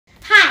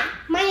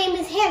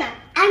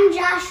I'm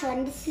Joshua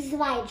and this is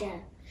Elijah.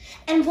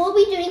 And we'll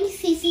be doing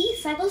CC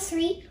Cycle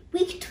 3,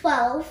 Week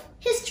 12,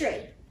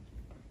 History.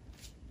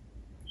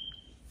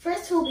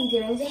 First we'll be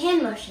doing the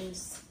hand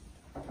motions.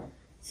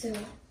 So,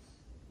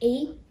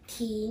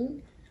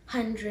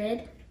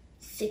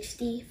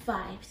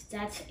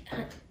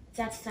 1865.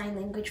 That's sign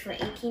language for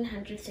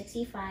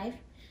 1865.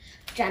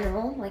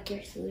 General, like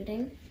you're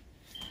saluting.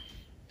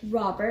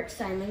 Robert,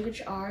 sign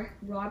language R.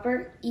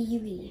 Robert E.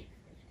 Lee.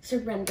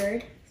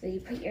 Surrendered. So you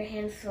put your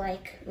hands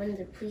like when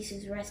the police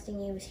is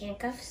arresting you with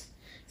handcuffs.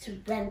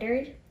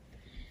 Surrendered.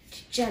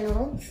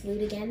 General,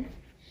 salute again.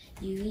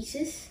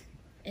 Ulysses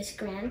S.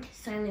 Grant,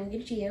 sign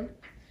language U.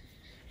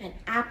 And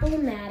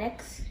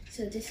Appomattox,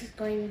 so this is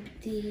going to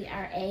be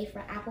our A for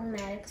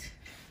Appomattox.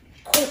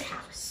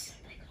 Courthouse.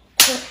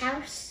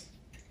 Courthouse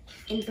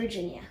in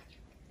Virginia,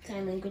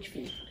 sign language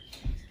V.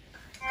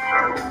 In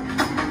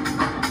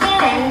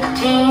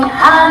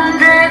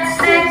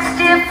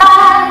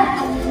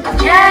 1865,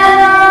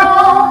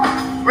 General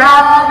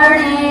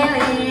Robert E.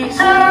 Lee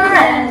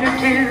surrendered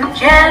to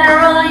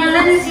General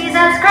Ulysses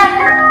S.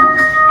 Grant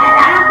at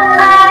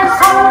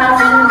Appomattox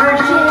Courthouse in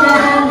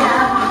Virginia.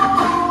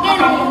 In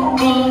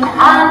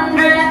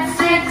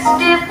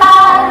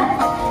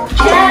 1865,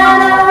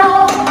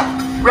 General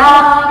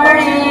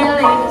Robert E.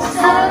 Lee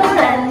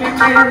surrendered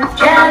to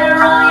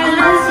General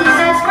Ulysses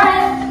S.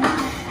 Grant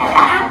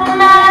at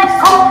Appomattox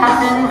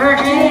Courthouse in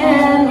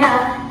Virginia.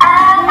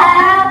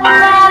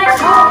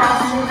 Appomattox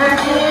Courthouse in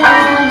Virginia.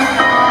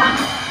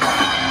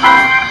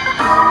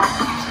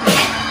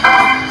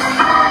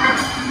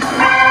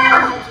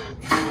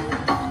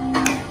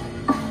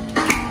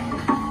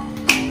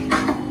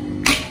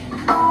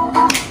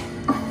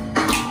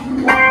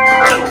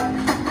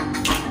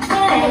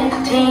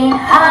 In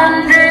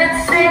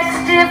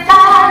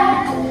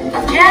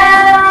 1865,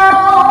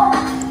 General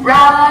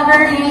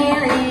Robert E.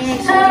 Lee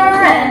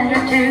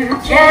surrendered to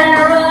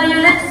General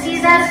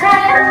Ulysses S.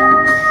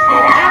 Grant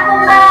at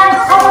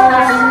Appomattox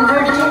Courthouse in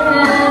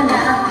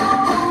Virginia.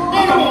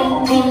 In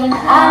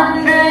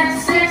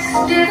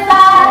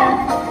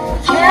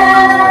 1865,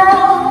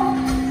 General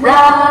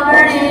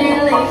Robert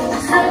E. Lee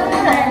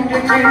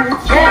surrendered to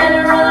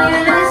General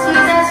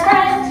Ulysses S.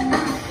 Grant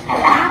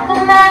at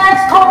Appomattox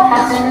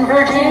Courthouse in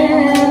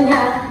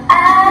Virginia.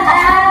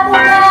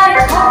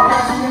 Appomattox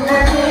Courthouse in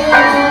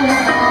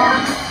Virginia.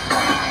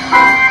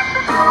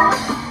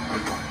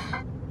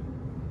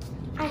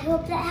 I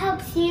hope that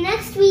helps. See you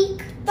next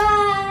week.